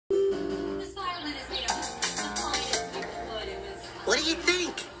do you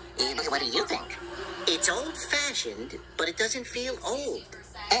think? What do you think? It's old-fashioned, but it doesn't feel old.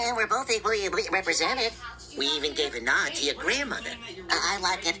 And we're both equally represented. We even gave a nod to your grandmother. I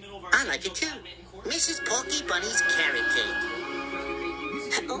like it. I like it too. Mrs. Porky Bunny's carrot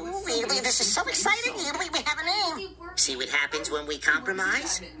cake. Ooh, this is so exciting. We have a name. See what happens when we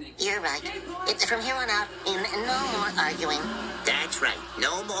compromise? You're right. From here on out, no more arguing. That's right.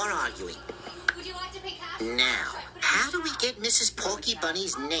 No more arguing. Would you like to pay cash? Now, how do we get Mrs. Porky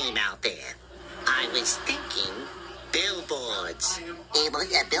Bunny's name out there? I was thinking billboards.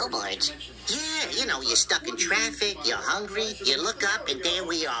 Billboards? Yeah, you know, you're stuck in traffic, you're hungry, you look up, and there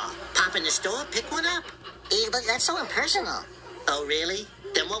we are. Pop in the store, pick one up. But that's so impersonal. Oh, really?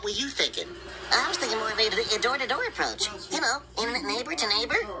 Then what were you thinking? I was thinking more of a door-to-door approach. You know, neighbor to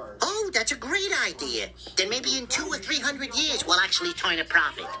neighbor. Oh, that's a great idea. Then maybe in 200 or 300 years, we'll actually turn a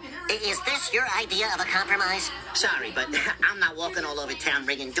profit. Is this your idea of a compromise? Sorry, but I'm not walking all over town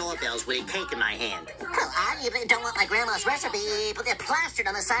ringing doorbells with a cake in my hand. Well, I don't want my grandma's recipe plastered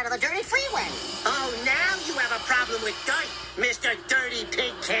on the side of the dirty freeway. Oh, now you have a problem with dirt, Mr. Dirty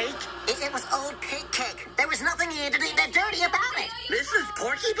Pig Cake. It was old pig cake. There was nothing dirty about it. Mrs.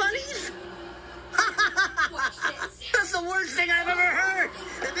 Porky Bunny's? That's the worst thing I've ever heard.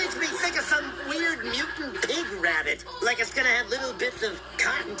 It makes me think of some weird mutant pig rabbit. Like it's gonna have little bits of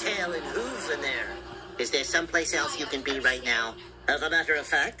cottontail and hooves in there. Is there someplace else you can be right now? As a matter of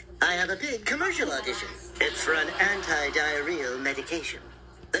fact, I have a big commercial audition. It's for an anti-diarrheal medication.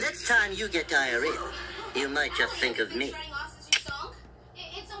 The next time you get diarrhea, you might just think of me.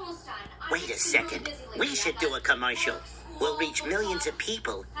 It's almost done. Wait a second. We should do a commercial. We'll reach millions of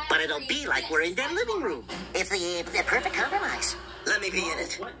people, but it'll be like we're in their living room. It's the perfect compromise. Let me be in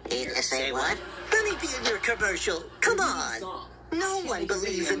it. Say what? Let me be in your commercial. Come on. No one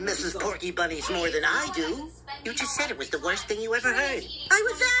believes in Mrs. Porky Bunny's more than I do. You just said it was the worst thing you ever heard. I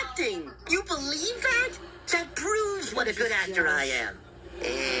was acting. You believe that? That proves what a good actor I am.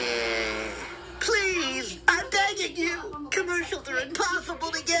 Please, I'm begging you. Commercials are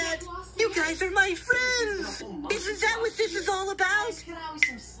impossible to get. You guys are my friends. Isn't that what this is all about?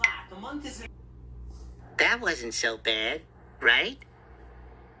 That wasn't so bad, right?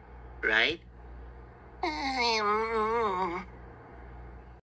 Right?